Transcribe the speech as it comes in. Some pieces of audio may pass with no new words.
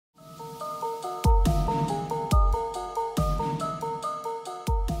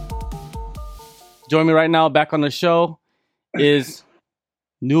join me right now back on the show is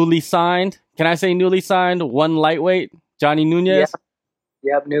newly signed. Can I say newly signed? One lightweight, Johnny Yeah, Nunez.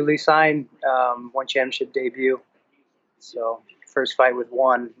 yep, newly signed, one championship debut. So first fight with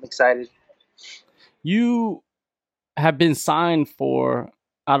one. I'm excited. You have been signed for,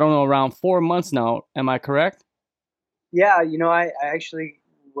 I don't know, around 4 months now. Am I correct? Yeah, I actually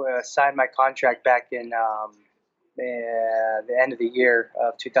signed my contract back in the end of the year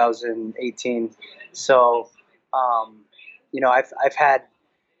of 2018. So, um,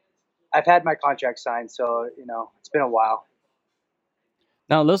 I've had my contract signed. So it's been a while.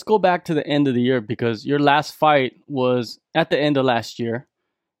 Now let's go back to the end of the year because your last fight was at the end of last year.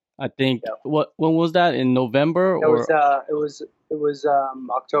 I think Yep. what when was that, in November It was or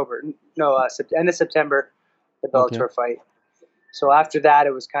October. No, end of September, the okay. Bellator fight. So after that,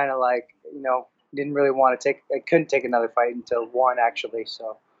 it was kind of like didn't really want to take. I couldn't take another fight until one actually.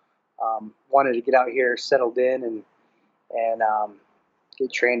 So wanted to get out here, settled in, and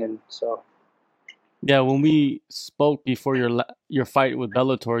get training. So Yeah, when we spoke before your fight with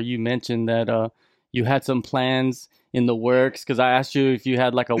Bellator, you mentioned that you had some plans in the works because I asked you if you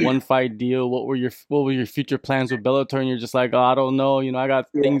had like a one fight deal. What were your future plans with Bellator? And you're just like, oh, I don't know. I got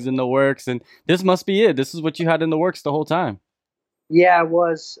yeah, things in the works, and this must be it. This is what you had in the works the whole time. yeah, it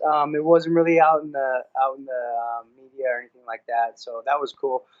was. It wasn't really out in the media or anything like that. So that was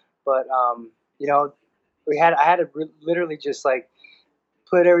cool. But I had to literally just like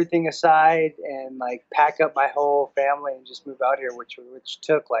put everything aside and like pack up my whole family and just move out here, which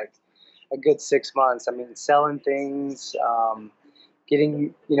took like a good 6 months. I mean, selling things,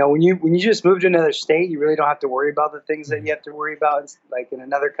 getting when you just move to another state, you really don't have to worry about the things that you have to worry about like in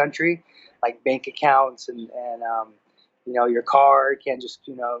another country, like bank accounts and your car. You can't just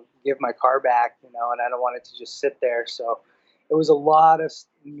give my car back, and I don't want it to just sit there. So it was a lot of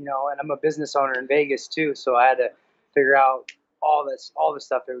and I'm a business owner in Vegas too, so I had to figure out all this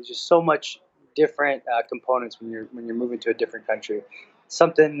stuff. It was just so much different components when you're moving to a different country,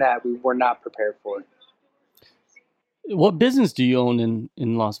 something that we were not prepared for. What business do you own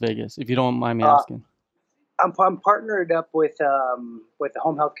in Las Vegas, if you don't mind me Uh, asking? I'm partnered up with the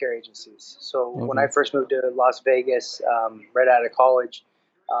home healthcare agencies. So when I Okay. first moved to Las Vegas, right out of college,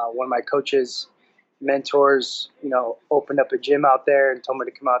 one of my coaches, mentors, opened up a gym out there and told me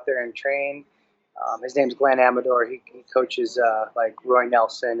to come out there and train. His name's Glenn Amador. He coaches like Roy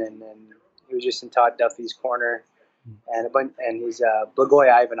Nelson, and he was just in Todd Duffy's corner, and he's Blagoy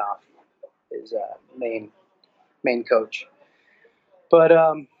Ivanov, his main coach. But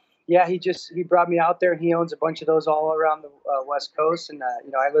yeah, he brought me out there, and he owns a bunch of those all around the West Coast. And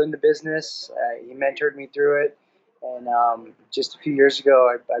I learned the business. He mentored me through it, and just a few years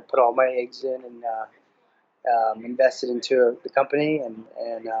ago, I put all my eggs in and invested into the company, and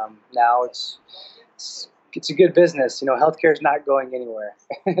now it's a good business. Healthcare is not going anywhere.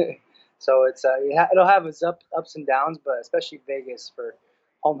 So it'll have its ups and downs, but especially Vegas for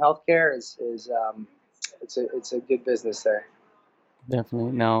home healthcare is it's a good business there.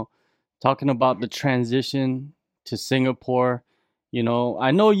 Definitely. Now, talking about the transition to Singapore,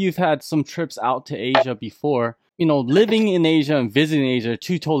 I know you've had some trips out to Asia before. Living in Asia and visiting Asia are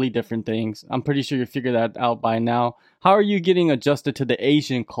two totally different things. I'm pretty sure you figured that out by now. How are you getting adjusted to the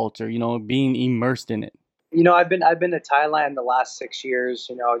Asian culture, being immersed in it? I've been to Thailand the last 6 years,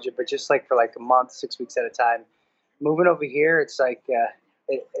 but just like for like a month, 6 weeks at a time. Moving over here, it's like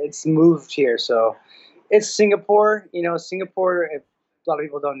it's moved here, so it's Singapore. Singapore. A lot of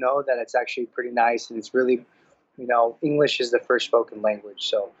people don't know that it's actually pretty nice, and it's really, English is the first spoken language,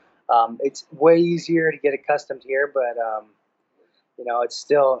 so it's way easier to get accustomed here. But it's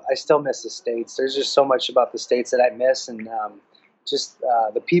still I still miss the states. There's just so much about the states that I miss, and just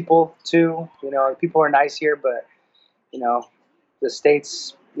the people too. The people are nice here, but you know, the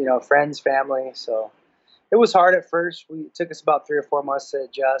states, friends, family. So it was hard at first. It took us about 3 or 4 months to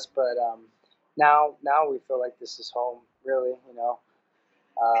adjust, but now we feel like this is home. Really,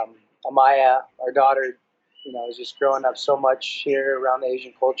 Amaya, our daughter, is just growing up so much here around the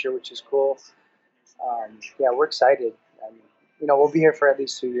Asian culture, which is cool. Yeah, we're excited. And, we'll be here for at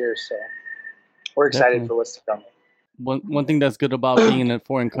least 2 years, so we're excited Definitely. for what's to come. One thing that's good about being in a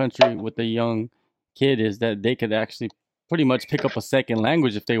foreign country with a young kid is that they could actually pretty much pick up a second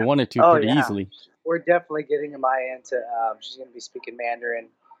language if they wanted to Oh pretty yeah, easily. we're definitely getting Amaya into. She's going to be speaking Mandarin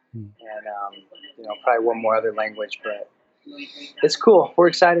Hmm. and probably one more other language, but it's cool. We're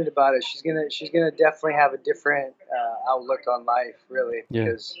excited about it. She's gonna definitely have a different outlook on life, really, Yeah.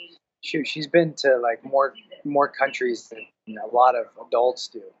 because she's been to like more countries than a lot of adults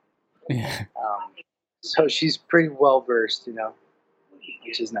do. Yeah. Um, so she's pretty well versed,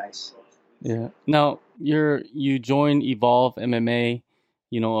 which is nice. Yeah. Now you joined Evolve MMA,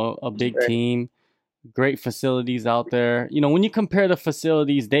 a big Right. team, great facilities out there. When you compare the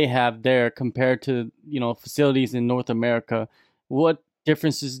facilities they have there compared to, facilities in North America, what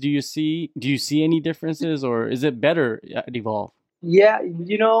differences do you see? Do you see any differences, or is it better at Evolve? Yeah,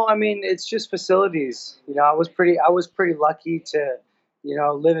 I mean, it's just facilities. I was pretty lucky to,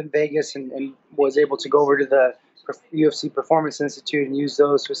 live in Vegas and was able to go over to the UFC Performance Institute and use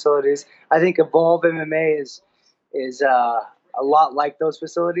those facilities. I think Evolve MMA is a lot like those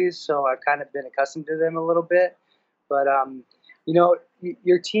facilities, so I've kind of been accustomed to them a little bit. But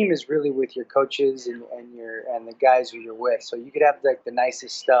your team is really with your coaches and the guys who you're with. So you could have like the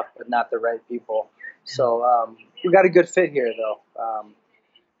nicest stuff, but not the right people. So we got a good fit here, though.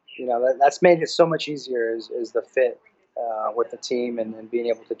 That's made it so much easier is the fit with the team and being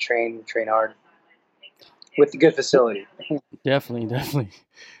able to train hard with the good facility. Definitely, definitely.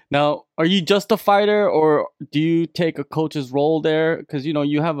 Now, are you just a fighter, or do you take a coach's role there? Because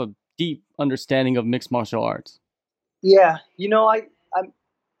you have a deep understanding of mixed martial arts. Yeah,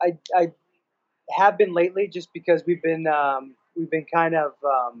 I have been lately just because we've been kind of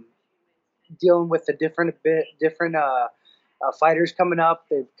dealing with the different fighters coming up.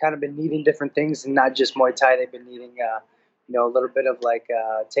 They've kind of been needing different things, and not just Muay Thai. They've been needing a little bit of like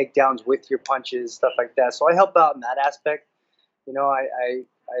takedowns with your punches, stuff like that. So I help out in that aspect. I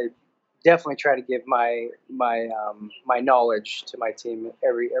definitely try to give my knowledge to my team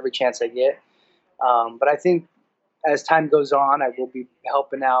every chance I get. But I think as time goes on, I will be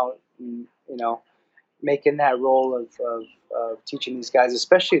helping out, and, making that role of teaching these guys,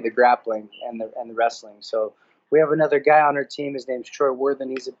 especially the grappling and the wrestling. So we have another guy on our team. His name's Troy Worthen.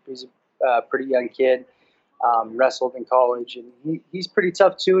 He's a pretty young kid. Wrestled in college, and he's pretty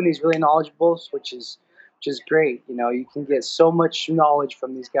tough too, and he's really knowledgeable, which is great. You can get so much knowledge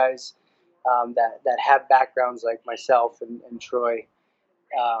from these guys that have backgrounds like myself and Troy.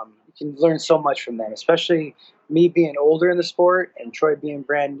 You can learn so much from them, especially me being older in the sport and Troy being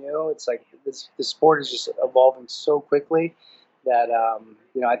brand new. It's like the sport is just evolving so quickly that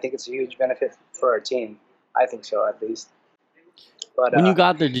I think it's a huge benefit for our team. I think so, at least. But When you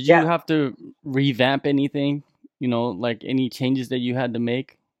got there, did you yeah, have to revamp anything? Like any changes that you had to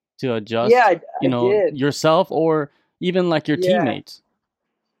make to yeah, adjust, I did. yourself or even like your Yeah, teammates?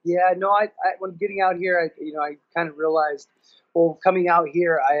 yeah. No, I when getting out here, I kind of realized, well, coming out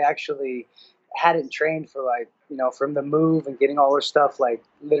here, I actually hadn't trained for like from the move and getting all our stuff like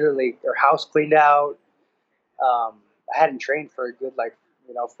literally their house cleaned out. I hadn't trained for a good like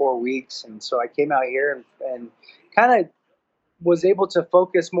 4 weeks, and so I came out here and kind of was able to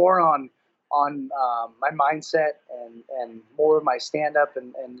focus more on my mindset and more of my stand up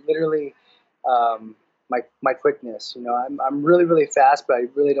and literally my quickness. I'm really really fast, but I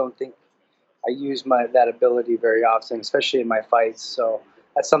really don't think I use my that ability very often, especially in my fights. So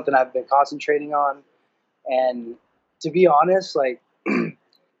that's something I've been concentrating on. And to be honest, like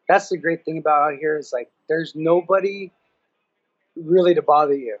that's the great thing about out here is like there's nobody really to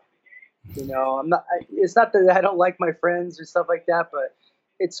bother you. I'm not. It's not that I don't like my friends or stuff like that, but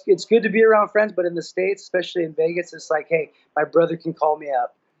it's good to be around friends. But in the states, especially in Vegas, it's like, hey, my brother can call me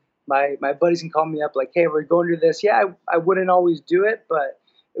up, my buddies can call me up, like, hey, we're going to this. Yeah, I wouldn't always do it, but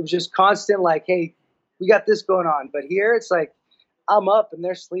it was just constant, like, hey, we got this going on. But here, it's like I'm up and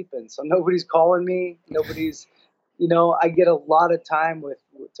they're sleeping, so nobody's calling me. Nobody's, I get a lot of time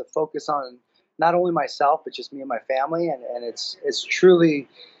to focus on not only myself but just me and my family, and it's truly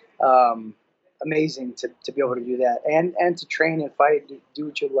um, amazing to be able to do that and to train and fight, do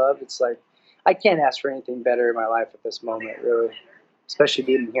what you love. It's like I can't ask for anything better in my life at this moment, really, especially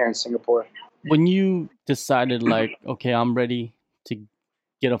being here in Singapore. When you decided like, okay, I'm ready to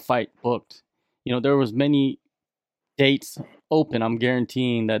get a fight booked, there was many dates open. I'm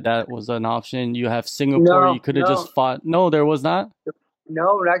guaranteeing that was an option. You have Singapore, you No, could have just no, fought. No, there was not.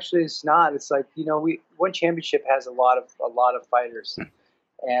 no. Actually, it's not. It's like we one championship has a lot of fighters,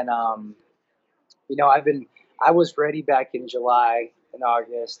 and I was ready back in July and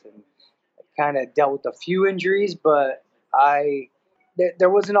August, and kind of dealt with a few injuries, but there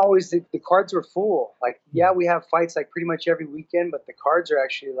wasn't always the cards were full. Like, yeah, we have fights like pretty much every weekend, but the cards are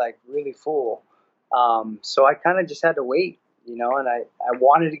actually like really full. So I kind of just had to wait, and I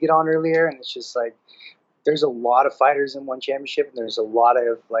wanted to get on earlier, and it's just like there's a lot of fighters in one championship, and there's a lot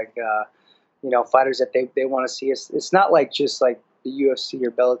of like fighters that they want to see us. It's not like just like the UFC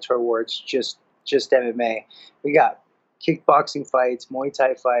or Bellator where it's just MMA. We got kickboxing fights, Muay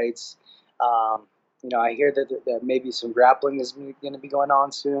Thai fights. I hear that maybe some grappling is going to be going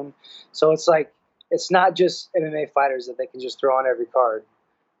on soon. So it's like it's not just MMA fighters that they can just throw on every card.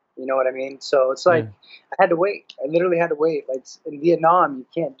 You know what I mean? So it's Yeah. like I had to wait. I literally had to wait. Like in Vietnam, you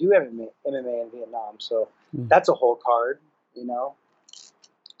can't do MMA in Vietnam, so Mm. that's a whole card. You know,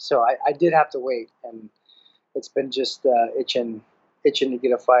 so I did have to wait, and it's been just itching to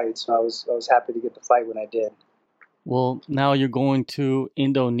get a fight. So I was happy to get the fight when I did. Well, now you're going to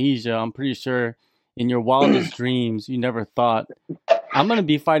Indonesia. I'm pretty sure in your wildest dreams, you never thought I'm gonna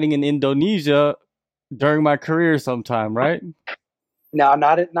be fighting in Indonesia during my career sometime, right? No,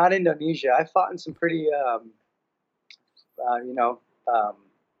 not Indonesia. I fought in some pretty you know um,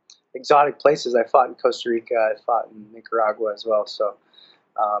 exotic places. I fought in Costa Rica. I fought in Nicaragua as well. So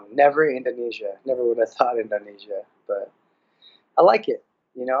never Indonesia. Never would have thought Indonesia, but I like it.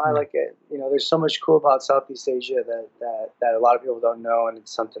 I Yeah. like it. There's so much cool about Southeast Asia that a lot of people don't know, and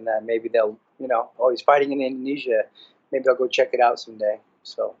it's something that maybe they'll, oh, he's fighting in Indonesia. Maybe I'll go check it out someday.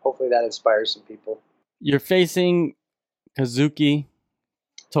 So hopefully that inspires some people. You're facing Kazuki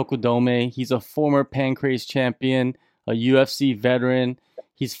Tokudome. He's a former Pancrase champion, a UFC veteran.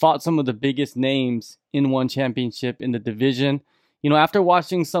 He's fought some of the biggest names in one championship in the division. After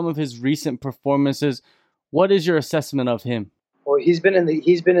watching some of his recent performances, what is your assessment of him? Well, he's been in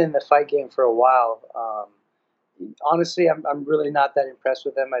the fight game for a while. Honestly, I'm really not that impressed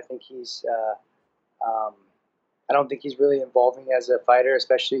with him. I think I don't think he's really evolving as a fighter,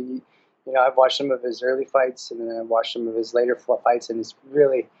 especially, I've watched some of his early fights and then I've watched some of his later fights, and it's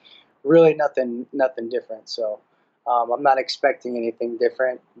really, really nothing different. So I'm not expecting anything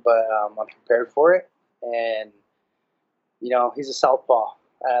different, but I'm prepared for it. And he's a southpaw.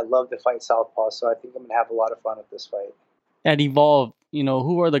 I love to fight southpaw, so I think I'm gonna have a lot of fun with this fight. At Evolve,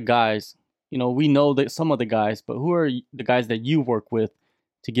 who are the guys? We know that some of the guys, but who are the guys that you work with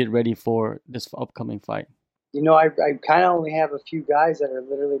to get ready for this upcoming fight? I kind of only have a few guys that are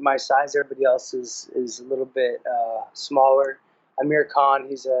literally my size. Everybody else is a little bit smaller. Amir Khan,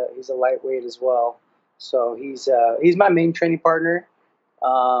 he's a lightweight as well, so he's my main training partner.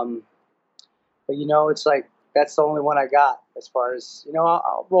 Um, but it's like that's the only one I got as far as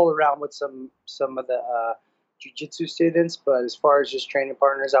I'll roll around with some of the jiu-jitsu students, but as far as just training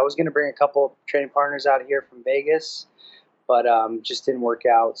partners, I was going to bring a couple training partners out here from Vegas, but just didn't work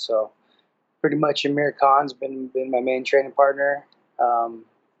out. So pretty much Amir Khan's been my main training partner. Um,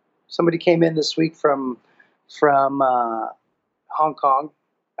 Somebody came in this week from Hong Kong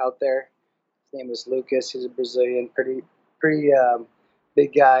out there. His name is Lucas. He's a Brazilian, pretty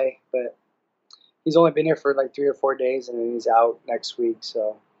big guy, but he's only been here for like 3 or 4 days, and then he's out next week.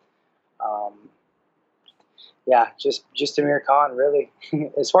 So um, yeah, just Amir Khan really.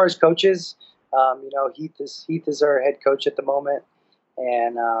 As far as coaches, Heath is our head coach at the moment,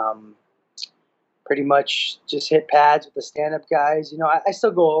 and pretty much just hit pads with the stand-up guys. I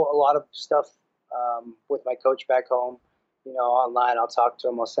still go a lot of stuff with my coach back home. Online. I'll talk to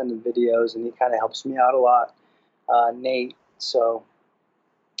him. I'll send him videos, and he kind of helps me out a lot. Nate. So,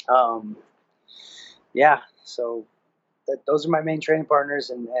 um, yeah. So those are my main training partners,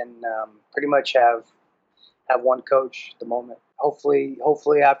 and pretty much have one coach at the moment. Hopefully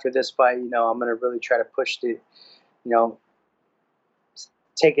after this fight, I'm gonna really try to push know,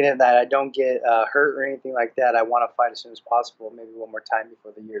 taking it that I don't get hurt or anything like that. I want to fight as soon as possible, maybe one more time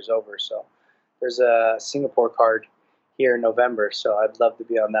before the year's over. So there's a Singapore card here in November, so I'd love to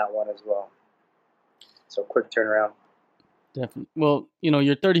be on that one as well. So quick turnaround. Definitely. Well,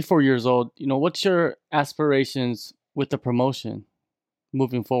 you're 34 years old. What's your aspirations with the promotion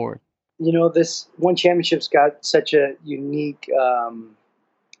moving forward? This one championship's got such a unique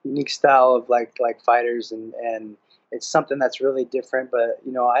style of like fighters, and it's something that's really different. But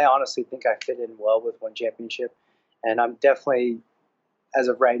I honestly think I fit in well with one championship, and I'm definitely, as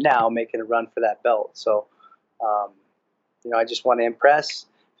of right now, making a run for that belt. So, um, I just want to impress,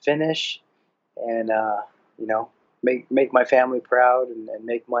 finish, and make my family proud, and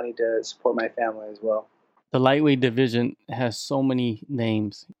make money to support my family as well. The lightweight division has so many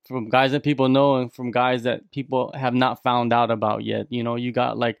names from guys that people know and from guys that people have not found out about yet. You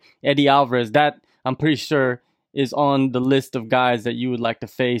got like Eddie Alvarez, that I'm pretty sure is on the list of guys that you would like to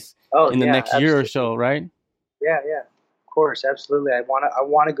face Oh in the yeah, next year or absolutely. so, right? Yeah, of course, absolutely. I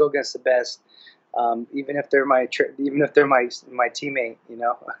want to go against the best, even if they're even if they're my teammate.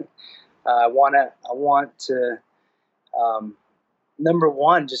 I want to um, number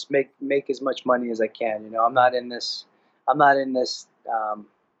one, just make as much money as I can. I'm not in this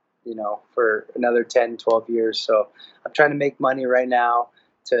for another 10, 12 years. So I'm trying to make money right now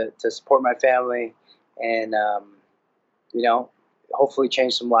to support my family, and you know hopefully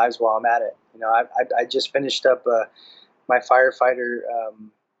change some lives while I'm at it. I just finished up my firefighter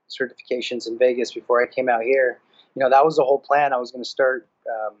certifications in Vegas before I came out here. That was the whole plan. I was going to start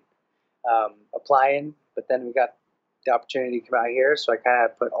applying, but then we got the opportunity to come out here, so I kind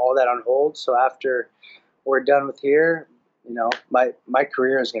of put all that on hold. So after we're done with here, my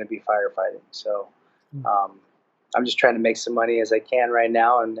career is going to be firefighting. So um, I'm just trying to make some money as I can right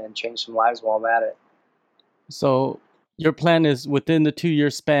now and change some lives while I'm at it. So your plan is within the 2 year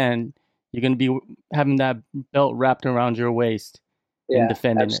span, you're going to be having that belt wrapped around your waist and Yeah,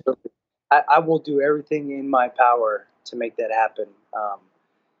 defending it. absolutely. I will do everything in my power to make that happen.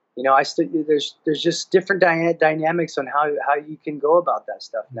 I still there's just different dynamics on how you can go about that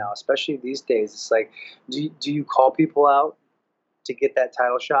stuff now, especially these days. It's like, do you call people out to get that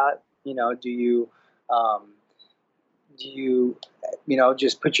title shot? Um, do you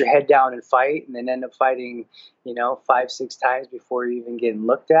just put your head down and fight, and then end up fighting 5-6 times before you even getting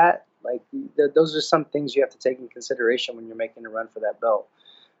looked at? Like, those are some things you have to take in consideration when you're making a run for that belt.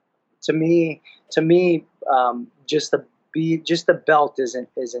 To me, just the belt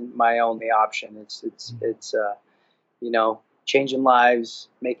isn't my only option. It's changing lives,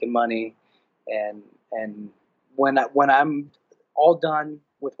 making money, and when I'm all done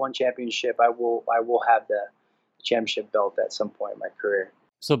with one championship, I will have the championship belt at some point in my career.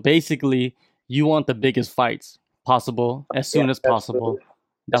 So basically, you want the biggest fights possible as Yeah, soon as possible. absolutely. As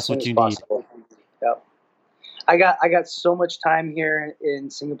That's soon what as you need. possible. Yep. I got so much time here in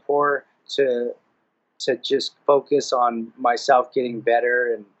Singapore to just focus on myself getting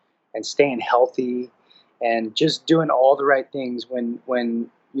better and staying healthy and just doing all the right things when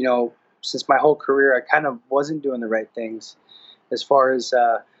since my whole career I kind of wasn't doing the right things as far as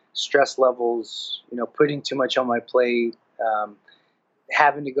stress levels, putting too much on my plate,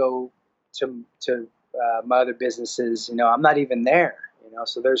 having to go to my other businesses. I'm not even there.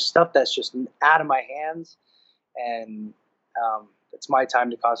 So there's stuff that's just out of my hands, and it's my time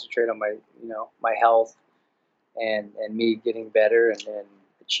to concentrate on my health and me getting better and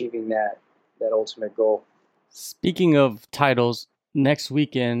achieving that ultimate goal. Speaking of titles, next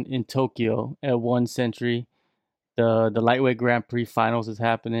weekend in Tokyo at 1 Century, the lightweight Grand Prix finals is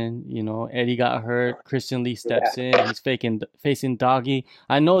happening. Eddie got hurt. Christian Lee Yeah, steps in. He's facing Doggy.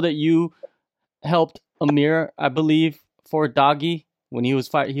 I know that you helped Amir, I believe, for Doggy when he was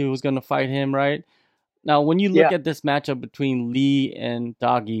gonna fight him, right? Now, when you look yeah. at this matchup between Lee and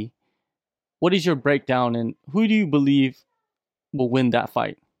Doggy, what is your breakdown and who do you believe will win that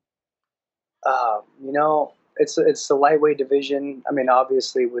fight? It's the lightweight division. I mean,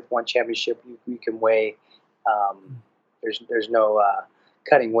 obviously, with one championship, you can weigh. Um, there's no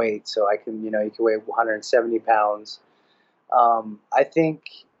cutting weight, so you can weigh 170 pounds. I think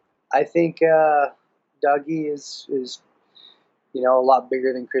Dougie is a lot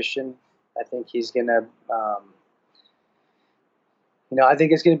bigger than Christian. I think he's gonna. I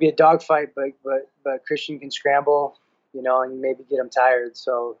think it's gonna be a dogfight, but Christian can scramble, and maybe get him tired.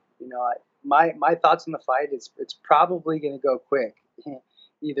 So my thoughts on the fight, it's probably gonna go quick,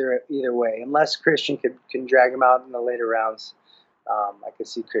 either way, unless Christian can drag him out in the later rounds. I could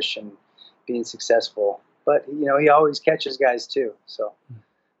see Christian being successful, but he always catches guys too. So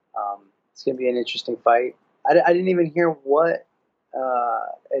it's gonna be an interesting fight. I didn't even hear what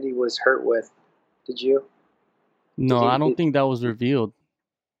Eddie was hurt with. Did you? Did No, he? I don't think that was revealed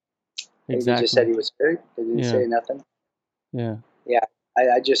He just said exactly. he was hurt. They didn't Yeah, say nothing. yeah. Yeah,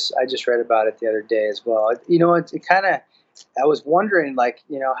 I just read about it the other day as well. It kind of. I was wondering, like,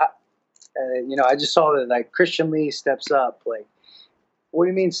 how, I just saw that, like, Christian Lee steps up. Like, what do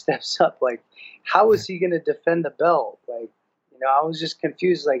you mean steps up? Like, how is he going to defend the belt? Like, I was just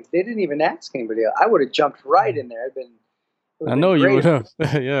confused. Like, they didn't even ask anybody else. I would have jumped right in there. It would I have been know you great would if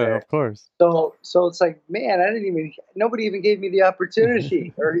have. Yeah, there. of course. So it's like, man, nobody even gave me the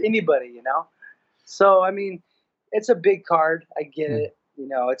opportunity or anybody. So, I mean, it's a big card. I get Yeah. it.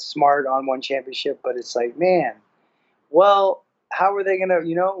 It's smart on one championship, but it's like, man, well, how are they gonna,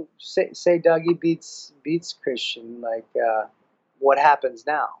 say Dougie beats Christian? Like, what happens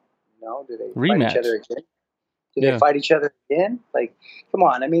now? Do they fight each other Rematch. again? Do they Yeah. fight each other again? Like, come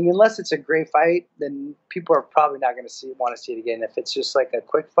on. I mean, unless it's a great fight, then people are probably not going to want to see it again. If it's just like a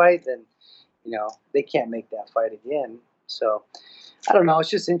quick fight, then they can't make that fight again. So I don't know. It's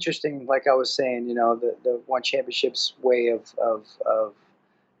just interesting. Like I was saying, the one championship's way of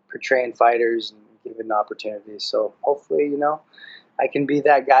portraying fighters and giving opportunities. So hopefully, I can be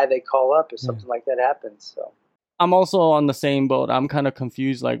that guy they call up if Yeah. something like that happens. So I'm also on the same boat. I'm kind of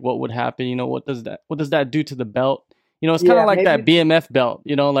confused, like what would happen. What does that do to the belt? It's kind of yeah, like that maybe BMF belt.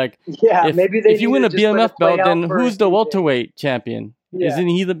 Like yeah, if maybe they if you need win to a just let BMF it play belt, out then for a who's the few days. welterweight champion? Yeah. Isn't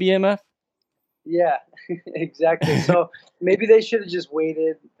he the BMF? Yeah, exactly. So maybe they should have just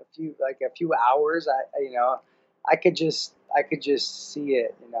waited a few hours. I could just see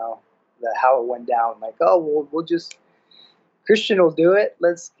it. how it went down. Like, oh, we'll just Christian will do it.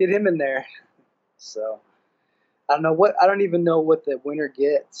 Let's get him in there. So I don't even know what the winner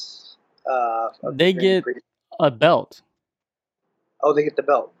gets of the They Grand get Prix. a belt. Oh, they get the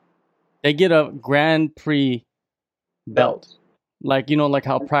belt. They get a Grand Prix belt. Belt. Like, you know, like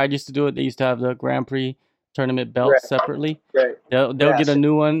how Pride used to do it. They used to have the Grand Prix tournament belt Right. separately. Right. They'll Yeah, get a so-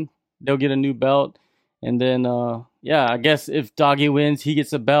 new one. They'll get a new belt, and then yeah, I guess if Doggy wins, he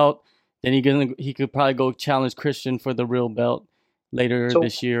gets a belt. Then he could probably go challenge Christian for the real belt later So-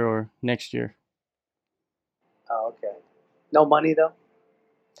 this year or next year. Oh, okay. No money though.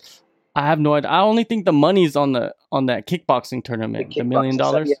 I have no idea. I only think the money's on that kickboxing tournament, the $1 million.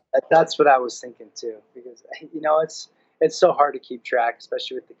 kickboxing stuff, yeah, that's what I was thinking too. Because it's so hard to keep track,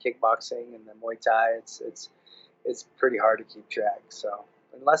 especially with the kickboxing and the Muay Thai. It's pretty hard to keep track. So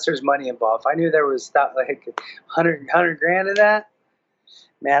unless there's money involved, if I knew there was like 100 grand in that,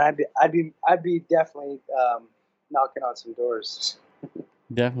 man, I'd be definitely knocking on some doors.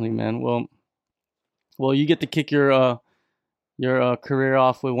 Definitely, man. Well, you get to kick your career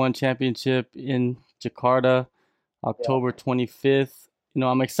off with one championship in Jakarta, October 25th. You know,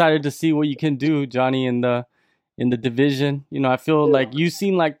 I'm excited to see what you can do, Johnny, in the division. You know, I feel like you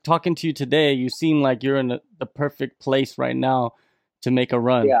seem like, talking to you today, you seem like you're in the perfect place right now to make a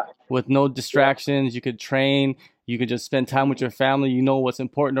run. Yeah. With no distractions. You could train, you could just spend time with your family, you know what's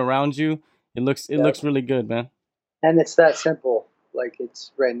important around you. It looks really good, man. And it's that simple, like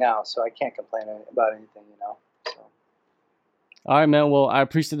it's right now. So I can't complain about anything, So. All right, man. Well, I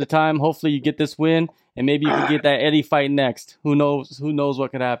appreciate the time. Hopefully you get this win, and maybe you can get that Eddie fight next. Who knows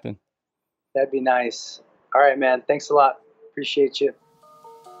what could happen. That'd be nice. All right, man. Thanks a lot. Appreciate you.